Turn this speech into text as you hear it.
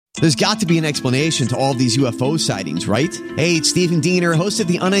There's got to be an explanation to all of these UFO sightings, right? Hey, it's Stephen Diener, host of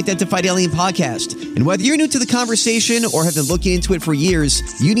the Unidentified Alien Podcast. And whether you're new to the conversation or have been looking into it for years,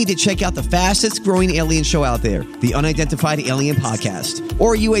 you need to check out the fastest growing alien show out there, the Unidentified Alien Podcast,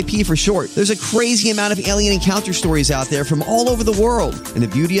 or UAP for short. There's a crazy amount of alien encounter stories out there from all over the world. And the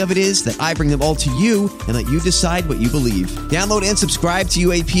beauty of it is that I bring them all to you and let you decide what you believe. Download and subscribe to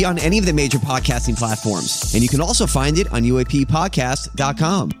UAP on any of the major podcasting platforms. And you can also find it on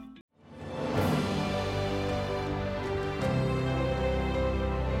UAPpodcast.com.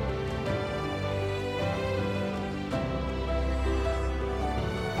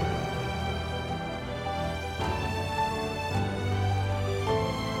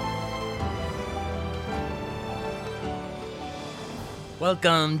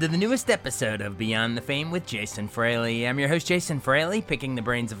 Welcome to the newest episode of Beyond the Fame with Jason Fraley. I'm your host, Jason Fraley, picking the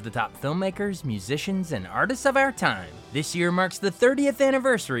brains of the top filmmakers, musicians, and artists of our time. This year marks the 30th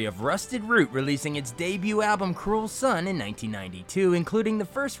anniversary of Rusted Root releasing its debut album, Cruel Sun, in 1992, including the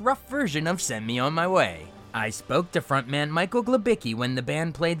first rough version of Send Me On My Way. I spoke to frontman Michael Glabicki when the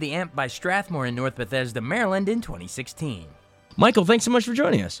band played the Amp by Strathmore in North Bethesda, Maryland in 2016. Michael, thanks so much for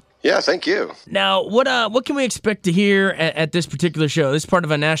joining us. Yeah, thank you. Now, what can we expect to hear at this particular show? This is part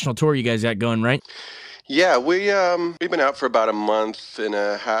of a national tour you guys got going, right? Yeah, we've been out for about a month and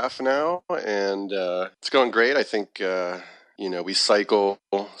a half now, and it's going great. I think we cycle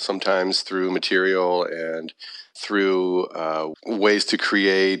sometimes through material and through ways to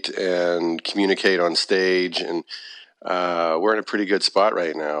create and communicate on stage, and we're in a pretty good spot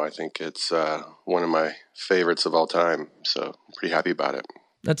right now. I think it's one of my favorites of all time, so I'm pretty happy about it.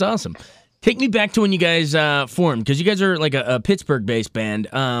 That's awesome. Take me back to when you guys formed, because you guys are like a Pittsburgh-based band.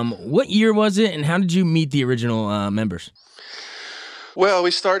 What year was it, and how did you meet the original members? Well,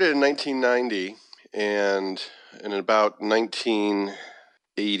 we started in 1990, and in about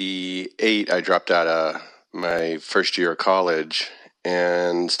 1988, I dropped out of my first year of college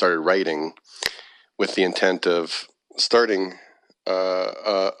and started writing with the intent of starting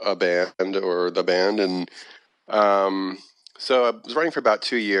a band or the band, and so I was writing for about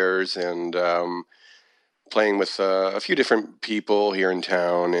 2 years and playing with a few different people here in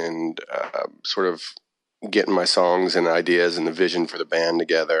town and sort of getting my songs and ideas and the vision for the band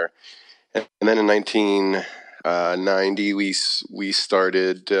together. And then in 1990, we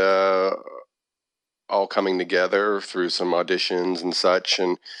started all coming together through some auditions and such,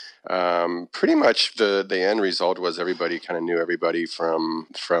 and pretty much the end result was everybody kind of knew everybody from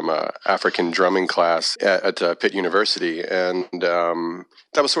a African drumming class at Pitt University, and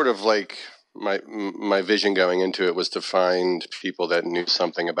that was sort of like my vision going into it, was to find people that knew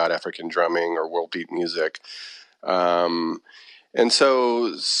something about African drumming or world beat music, and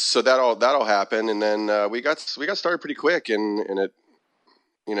so that all happened, and then we got started pretty quick, and it,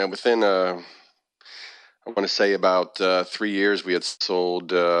 within I want to say about 3 years, we had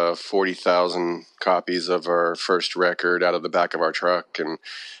sold 40,000 copies of our first record out of the back of our truck. And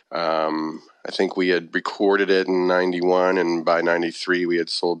I think we had recorded it in 91, and by 93, we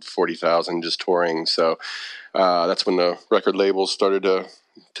had sold 40,000 just touring. So that's when the record labels started to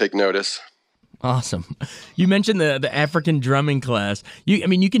take notice. Awesome. You mentioned the African drumming class.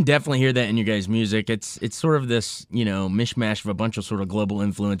 You can definitely hear that in your guys' music. It's sort of this, mishmash of a bunch of sort of global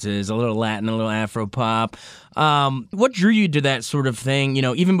influences, a little Latin, a little Afro pop. What drew you to that sort of thing?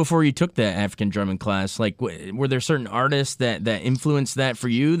 Even before you took the African drumming class, like were there certain artists that influenced that for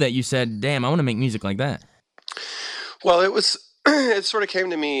you that you said, damn, I want to make music like that? Well, it sort of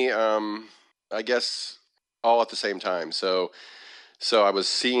came to me, I guess, all at the same time. So I was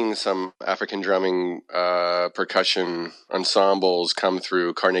seeing some African drumming percussion ensembles come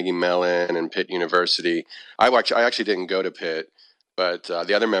through Carnegie Mellon and Pitt University. I actually didn't go to Pitt, but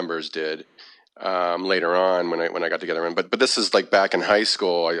the other members did later on when I got together. But this is like back in high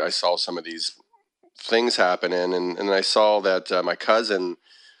school. I saw some of these things happening, and I saw that my cousin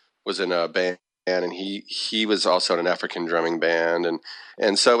was in a band, and he was also in an African drumming band,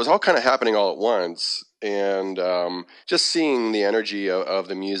 and so it was all kind of happening all at once. And just seeing the energy of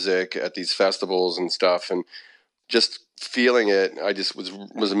the music at these festivals and stuff, and just feeling it, I just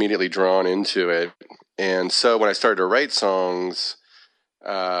was immediately drawn into it. And so when I started to write songs,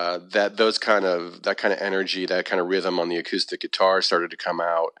 that kind of energy, that kind of rhythm on the acoustic guitar started to come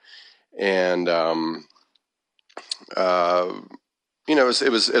out, and it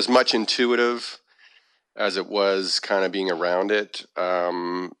was as much intuitive as it was kind of being around it.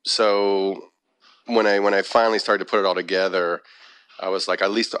 So when I finally started to put it all together, I was like, I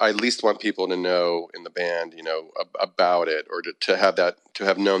at least want people to know in the band, about it, or to have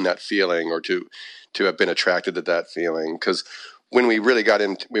known that feeling, or to have been attracted to that feeling. Because when we really got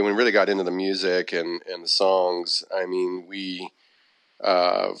into the music and the songs, I mean, we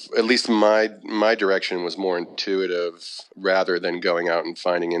at least my direction was more intuitive rather than going out and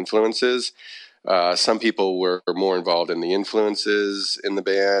finding influences. Some people were more involved in the influences in the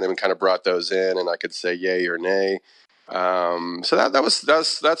band and kind of brought those in, and I could say yay or nay. So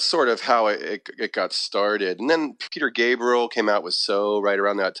that's sort of how it got started. And then Peter Gabriel came out with So right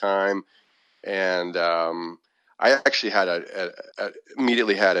around that time, and I actually had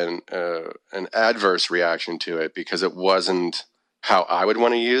immediately had an adverse reaction to it because it wasn't how I would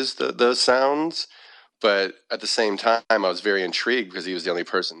want to use those sounds. But at the same time, I was very intrigued because he was the only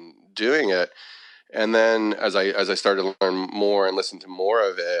person doing it. And then as I started to learn more and listen to more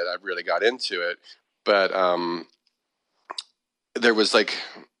of it, I really got into it. But there was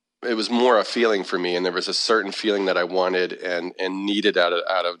it was more a feeling for me, and there was a certain feeling that I wanted and needed out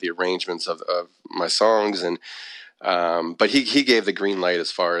of the arrangements of my songs. And but he gave the green light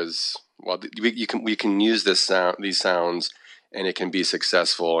as far as, well, we can use these sounds, and it can be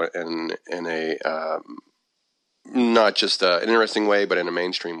successful in a not just an interesting way, but in a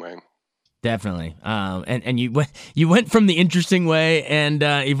mainstream way. Definitely. And you went from the interesting way and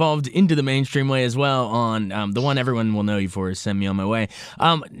evolved into the mainstream way as well on the one everyone will know you for is Send Me On My Way.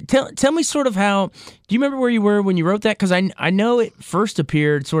 Tell me sort of how, do you remember where you were when you wrote that? Because I know it first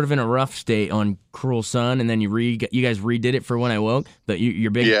appeared sort of in a rough state on Cruel Sun, and then you guys redid it for When I Woke, your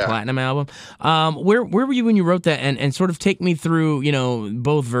big platinum album. Where were you when you wrote that? And sort of take me through,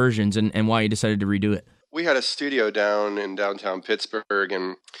 both versions and why you decided to redo it. We had a studio down in downtown Pittsburgh,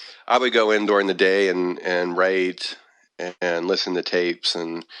 and I would go in during the day and write and listen to tapes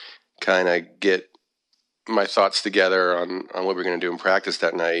and kind of get my thoughts together on what we were going to do in practice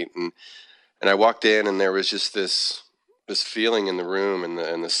that night. And I walked in, and there was just this feeling in the room,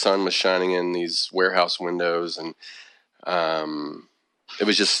 and the sun was shining in these warehouse windows, and it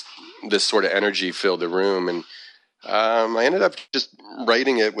was just this sort of energy filled the room. And I ended up just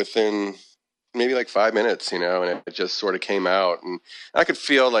writing it within maybe 5 minutes, and it just sort of came out, and I could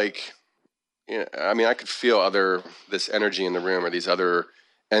feel I could feel this energy in the room, or these other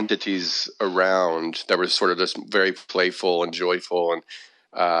entities around that were sort of just very playful and joyful. And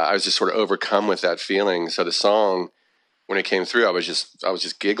I was just sort of overcome with that feeling. So the song, when it came through, I was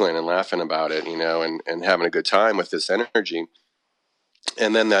just giggling and laughing about it, and having a good time with this energy.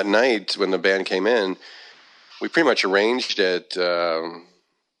 And then that night when the band came in, we pretty much arranged it,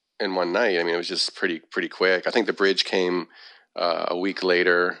 in one night. I mean, it was just pretty quick. I think the bridge came a week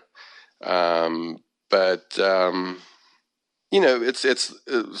later, but it's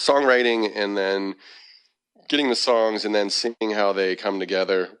songwriting, and then getting the songs, and then seeing how they come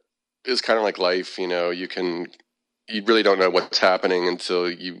together is kind of like life. You really don't know what's happening until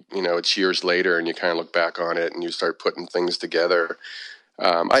it's years later, and you kind of look back on it and you start putting things together.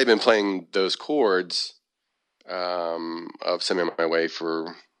 I had been playing those chords of Send Me On My Way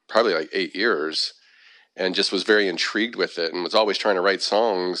for probably 8 years, and just was very intrigued with it, and was always trying to write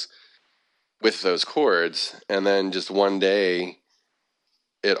songs with those chords. And then just one day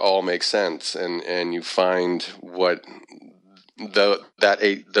it all makes sense, and you find what those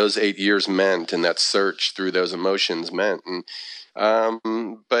 8 years meant, and that search through those emotions meant. And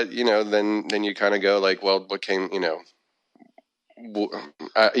but then you kind of go well, what came, you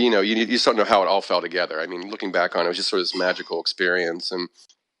just don't know how it all fell together. I mean, looking back on it, it was just sort of this magical experience. And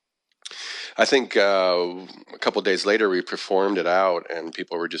I think a couple of days later we performed it out, and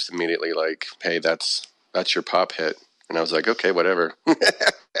people were just immediately like, "Hey, that's your pop hit." And I was like, "Okay, whatever."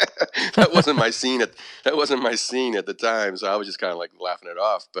 That wasn't my scene at the time, so I was just kind of laughing it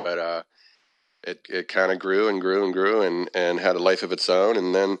off. But it kind of grew and grew and grew, and had a life of its own.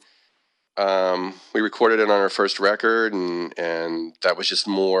 And then we recorded it on our first record, and that was just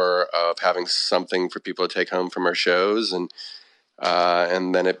more of having something for people to take home from our shows. And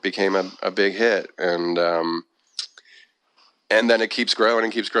then it became a big hit, and then it keeps growing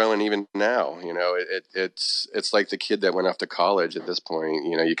and keeps growing even now. It's like the kid that went off to college at this point.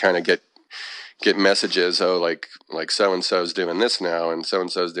 You kind of get messages, like so-and-so's doing this now, and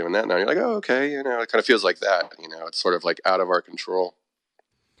so-and-so's doing that now. And you're like, oh, okay. It kind of feels like that. It's sort of out of our control.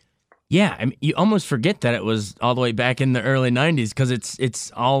 Yeah, I mean, you almost forget that it was all the way back in the early 90s, because it's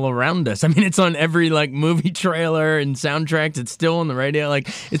all around us. I mean, it's on every movie trailer and soundtracks. It's still on the radio.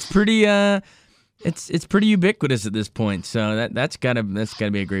 It's pretty it's pretty ubiquitous at this point. So that's gotta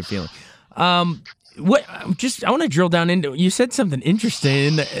be a great feeling. I want to drill down into. You said something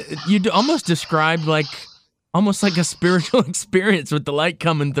interesting. You almost described almost like a spiritual experience with the light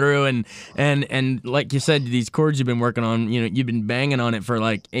coming through, and like you said, these chords you've been working on, you've been banging on it for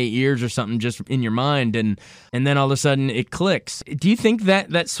like 8 years or something, just in your mind, and then all of a sudden it clicks. Do you think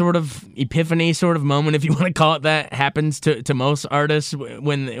that sort of epiphany sort of moment, if you want to call it that, happens to most artists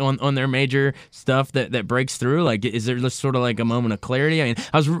when on their major stuff that breaks through? Like, is there just sort of like a moment of clarity? I mean,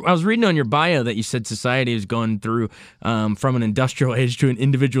 I was reading on your bio that you said society is going through from an industrial age to an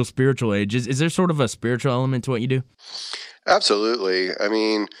individual spiritual age. Is there sort of a spiritual element to what you do? Absolutely. I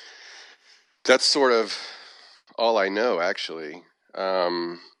mean, that's sort of all I know, actually.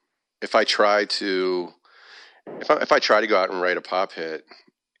 If I try to go out and write a pop hit,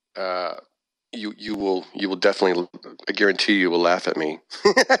 you will definitely, I guarantee you will laugh at me.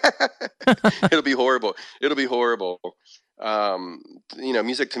 It'll be horrible.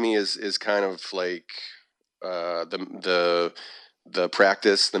 Music to me is kind of like the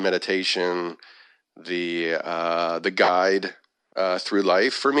practice, the meditation, the guide through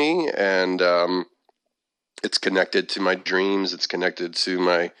life for me, and it's connected to my dreams. It's connected to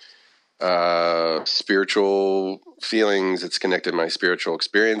my spiritual feelings. It's connected to my spiritual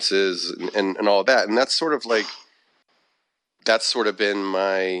experiences and all that. And that's sort of been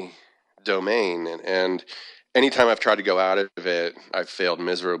my domain. And anytime I've tried to go out of it, I've failed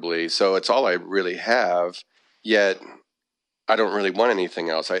miserably. So it's all I really have, yet I don't really want anything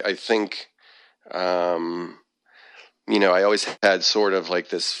else. I think, I always had sort of like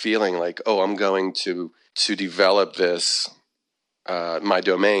this feeling like, oh, I'm going to develop this, my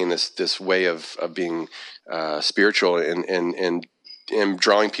domain, this way of being spiritual and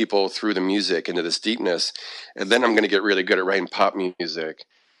drawing people through the music into this deepness. And then I'm going to get really good at writing pop music.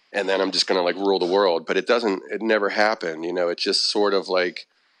 And then I'm just going to like rule the world. But it never happened. It's just sort of like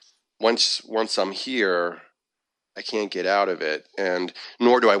once I'm here, I can't get out of it, and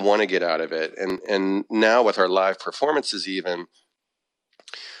nor do I want to get out of it. And now with our live performances, even,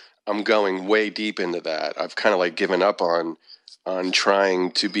 I'm going way deep into that. I've kind of like given up on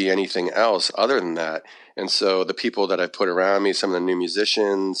trying to be anything else other than that. And so the people that I've put around me, some of the new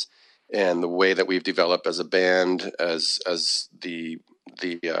musicians, and the way that we've developed as a band, as the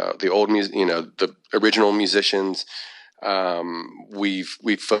old music, the original musicians, we've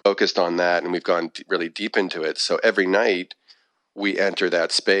focused on that, and we've gone really deep into it. So every night we enter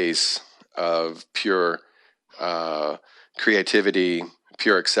that space of pure creativity,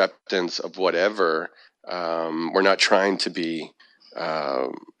 pure acceptance of whatever. We're not trying to be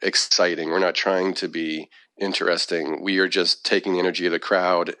exciting. We're not trying to be interesting. We are just taking the energy of the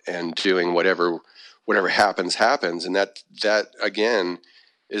crowd and doing whatever happens. And that again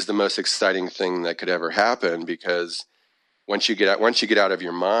is the most exciting thing that could ever happen, because once you get out of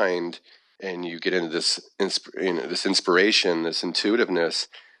your mind and you get into this inspiration, this intuitiveness,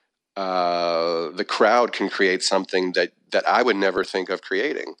 the crowd can create something that I would never think of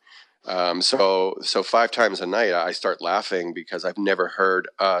creating. So 5 times a night I start laughing because I've never heard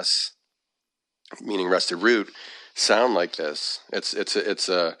us, meaning Rusted Root, sound like this. It's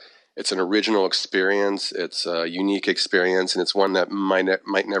an original experience. It's a unique experience, and it's one that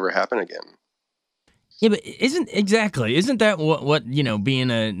might never happen again. Yeah, but isn't that what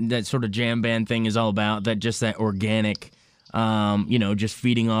being that sort of jam band thing is all about? That organic, just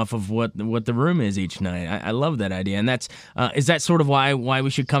feeding off of what the room is each night. I love that idea, and is that sort of why we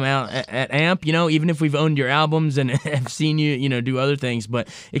should come out at AMP? Even if we've owned your albums and have seen you do other things, but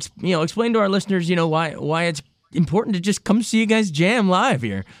explain to our listeners why it's important to just come see you guys jam live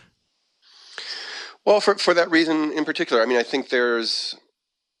here. Well, for that reason in particular, I mean, I think there's.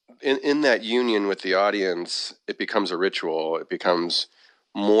 In that union with the audience, it becomes a ritual. It becomes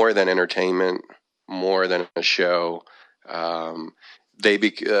more than entertainment, more than a show.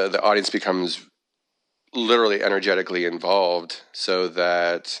 The audience becomes literally energetically involved, so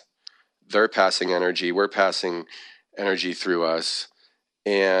that they're passing energy, we're passing energy through us,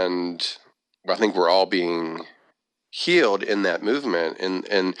 and I think we're all being healed in that movement.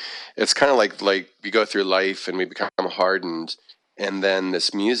 And it's kind of like we go through life and we become hardened. And then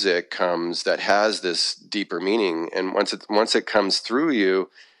this music comes that has this deeper meaning, and once it comes through you,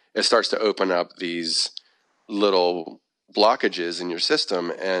 it starts to open up these little blockages in your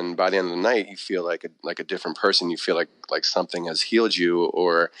system. And by the end of the night, you feel like a different person. You feel like something has healed you,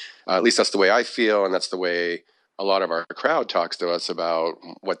 or at least that's the way I feel, and that's the way a lot of our crowd talks to us about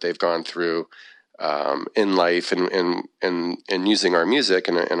what they've gone through in life, and using our music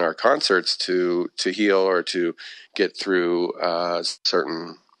and our concerts to heal or to get through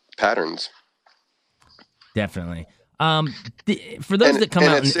certain patterns. Definitely. For those that come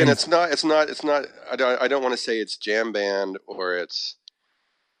out, it's not. I don't want to say it's jam band or it's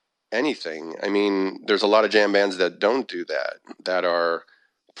anything. I mean, there's a lot of jam bands that don't do that, that are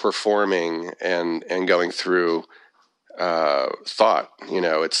performing and going through thought.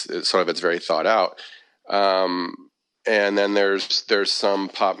 It's very thought out. And then there's some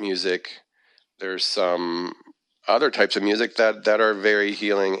pop music, there's some other types of music that are very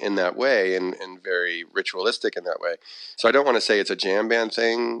healing in that way, and very ritualistic in that way. So I don't want to say it's a jam band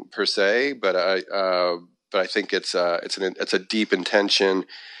thing per se, but I think it's a deep intention,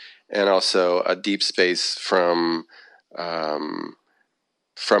 and also a deep space from an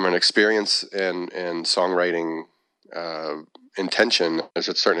experience and songwriting intention. There's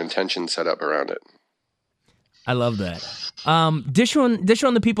a certain intention set up around it. I love that. Dish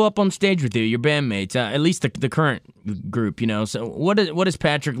on the people up on stage with you, your bandmates, at least the current group, So what is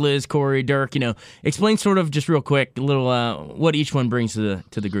Patrick, Liz, Corey, Dirk, explain sort of just real quick a little what each one brings to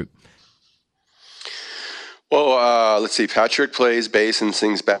the group. Well, let's see. Patrick plays bass and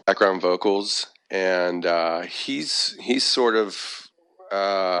sings background vocals, and he's sort of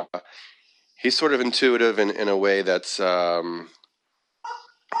intuitive in a way that's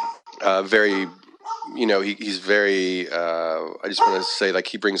very. He's very. I just want to say, like,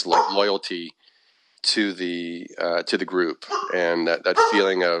 he brings loyalty to the group, and that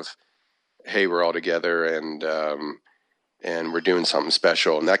feeling of, hey, we're all together, and we're doing something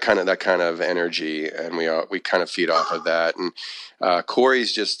special, and that kind of energy, and we kind of feed off of that. And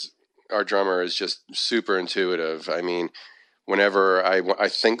Corey's our drummer is just super intuitive. I mean, whenever I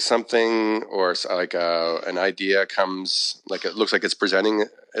think something, or like an idea comes, like it looks like it's presenting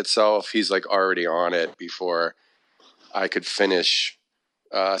itself, he's like already on it before I could finish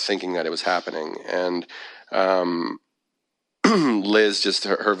thinking that it was happening. And Liz, just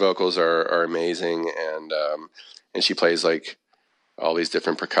her vocals are amazing, and she plays like all these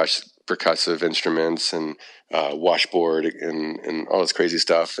different percussive instruments, and washboard, and all this crazy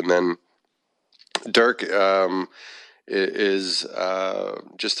stuff. And then Dirk is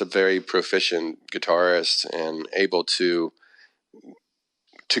just a very proficient guitarist, and able to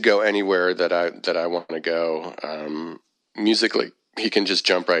go anywhere that I want to go musically. He can just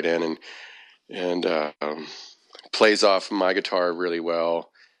jump right in and plays off my guitar really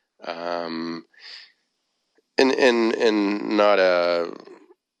well, in not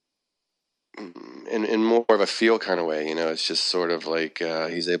in more of a feel kind of way. It's just sort of like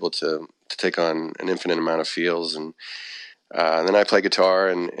he's able to take on an infinite amount of feels. And then I play guitar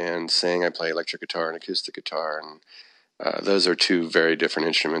and sing. I play electric guitar and acoustic guitar, and those are two very different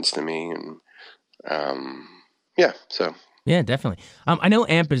instruments to me. And so. Yeah, definitely. I know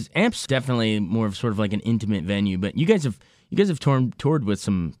Amp's definitely more of sort of like an intimate venue, but you guys have toured with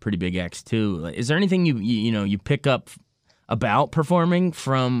some pretty big acts too. Is there anything you pick up about performing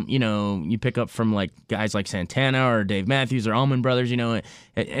from, you pick up from like guys like Santana or Dave Matthews or Allman Brothers,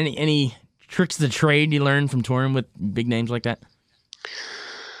 any tricks of the trade you learn from touring with big names like that?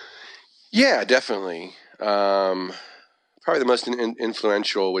 Yeah, definitely. Probably the most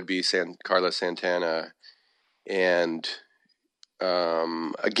influential would be Carlos Santana. And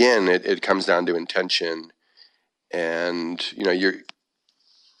again, it comes down to intention, and your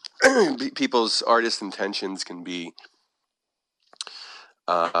people's artist intentions can be,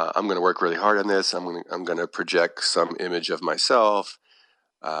 I'm going to work really hard on this. I'm going to project some image of myself.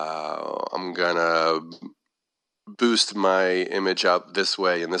 I'm going to boost my image up this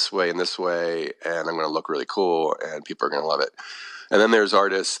way and this way and this way, and I'm going to look really cool, and people are going to love it. And then there's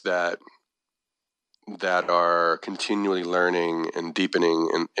artists that are continually learning and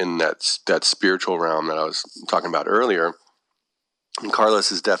deepening in that spiritual realm that I was talking about earlier. And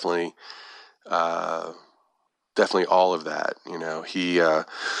Carlos is definitely all of that. He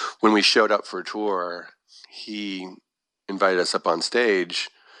when we showed up for a tour, he invited us up on stage.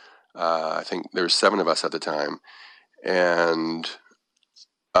 I think there were 7 of us at the time, and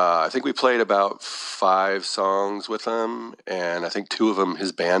I think we played about 5 songs with him, and I think 2 of them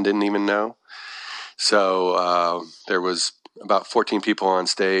his band didn't even know. So there was about 14 people on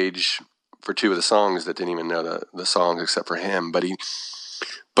stage for 2 of the songs that didn't even know the songs except for him. But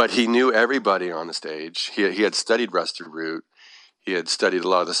he knew everybody on the stage. He had studied Rusted Root. He had studied a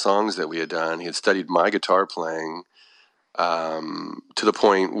lot of the songs that we had done. He had studied my guitar playing to the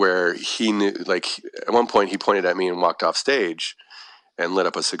point where he knew, like, at one point he pointed at me and walked off stage and lit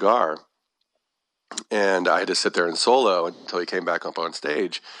up a cigar. And I had to sit there and solo until he came back up on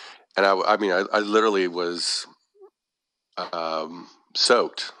stage. And I literally was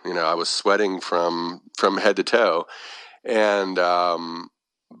soaked. I was sweating from head to toe. And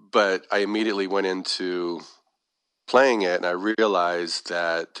but I immediately went into playing it, and I realized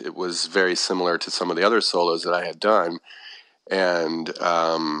that it was very similar to some of the other solos that I had done. And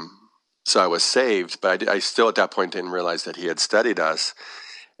so I was saved, but I still at that point didn't realize that he had studied us.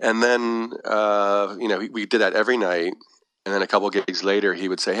 And then, we did that every night. And then a couple of gigs later, he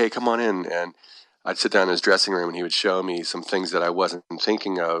would say, "Hey, come on in." And I'd sit down in his dressing room and he would show me some things that I wasn't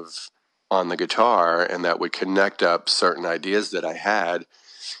thinking of on the guitar, and that would connect up certain ideas that I had.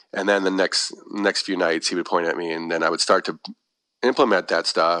 And then the next few nights he would point at me, and then I would start to implement that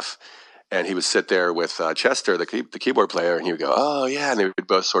stuff. And he would sit there with Chester, the keyboard player, and he would go, "Oh yeah," and they would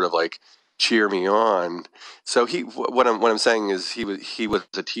both sort of like cheer me on. So what I'm saying is he was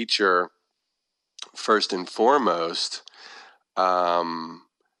a teacher first and foremost.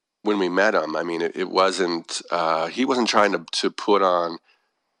 When we met him, I mean, it wasn't he wasn't trying to put on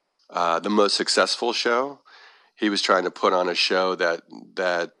the most successful show. He was trying to put on a show that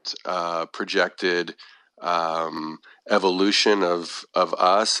projected evolution of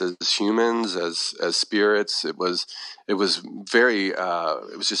us as humans, as spirits. It was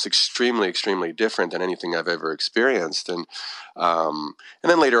just extremely different than anything I've ever experienced. And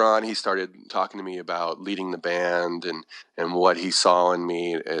then later on, he started talking to me about leading the band and what he saw in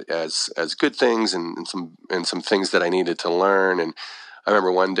me as good things and some things that I needed to learn. And I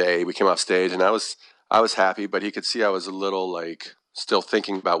remember one day we came off stage and I was happy, but he could see I was a little like still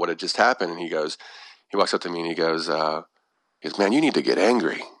thinking about what had just happened. And he walks up to me and he goes, "Man, you need to get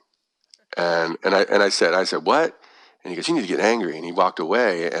angry." And I said, "What?" And he goes, "You need to get angry." And he walked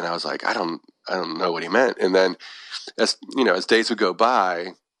away, and I was like, I don't know what he meant. And then as days would go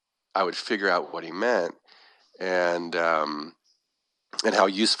by, I would figure out what he meant and how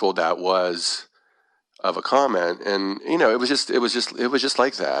useful that was of a comment. And it was just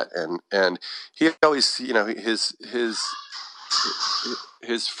like that. And he always,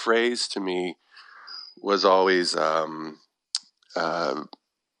 his phrase to me was always,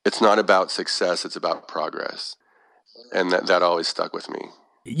 it's not about success, it's about progress. And that always stuck with me.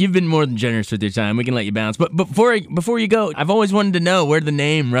 You've been more than generous with your time. We can let you bounce. But before you go, I've always wanted to know where the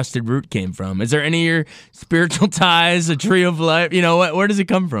name Rusted Root came from. Is there any of your spiritual ties, a tree of life? Where does it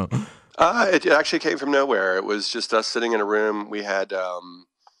come from? It actually came from nowhere. It was just us sitting in a room. We had,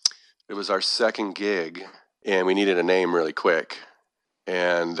 it was our second gig, and we needed a name really quick.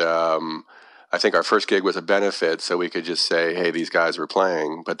 And I think our first gig was a benefit, so we could just say, "Hey, these guys were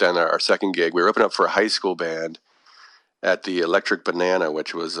playing." But then our second gig, we were opening up for a high school band at the Electric Banana,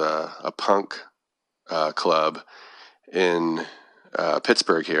 which was a punk club in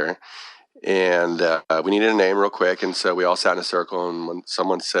Pittsburgh here. And we needed a name real quick, and so we all sat in a circle, and when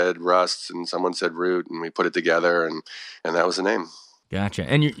someone said Rust and someone said Root, and we put it together, and that was the name. Gotcha.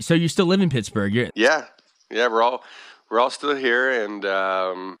 And so you still live in Pittsburgh? Yeah, we're all still here, and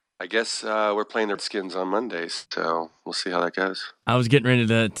I guess we're playing the Redskins on Mondays, so we'll see how that goes. I was getting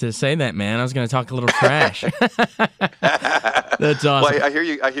ready to say that, man. I was going to talk a little trash. That's awesome. Well, I hear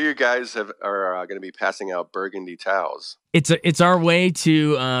you guys are going to be passing out burgundy towels. It's our way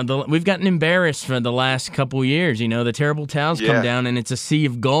to we've gotten embarrassed for the last couple years. The terrible towels come down and it's a sea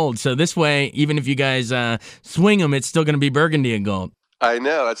of gold. So this way, even if you guys swing them, it's still going to be burgundy and gold. I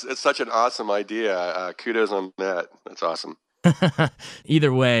know. It's such an awesome idea. Kudos on that. That's awesome.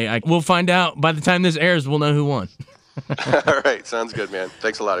 Either way, we'll find out by the time this airs. We'll know who won. All right. Sounds good, man.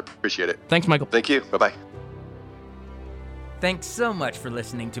 Thanks a lot. I appreciate it. Thanks, Michael. Thank you. Bye-bye. Thanks so much for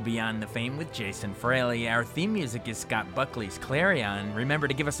listening to Beyond the Fame with Jason Fraley. Our theme music is Scott Buckley's Clarion. Remember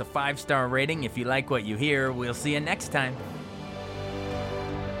to give us a 5-star rating if you like what you hear. We'll see you next time.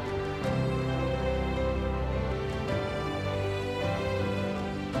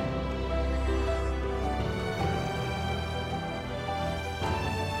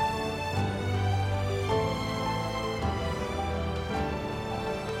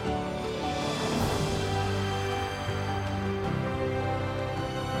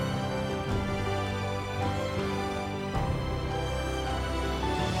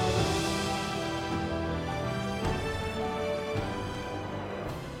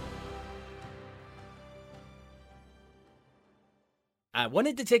 I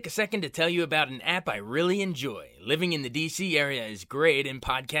wanted to take a second to tell you about an app I really enjoy. Living in the DC area is great, and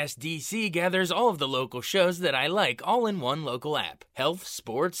Podcast DC gathers all of the local shows that I like all in one local app. Health,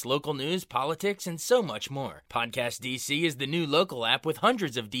 sports, local news, politics, and so much more. Podcast DC is the new local app with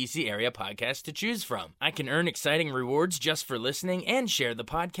hundreds of DC area podcasts to choose from. I can earn exciting rewards just for listening and share the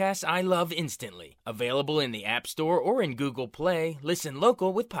podcasts I love instantly. Available in the App Store or in Google Play, listen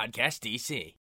local with Podcast DC.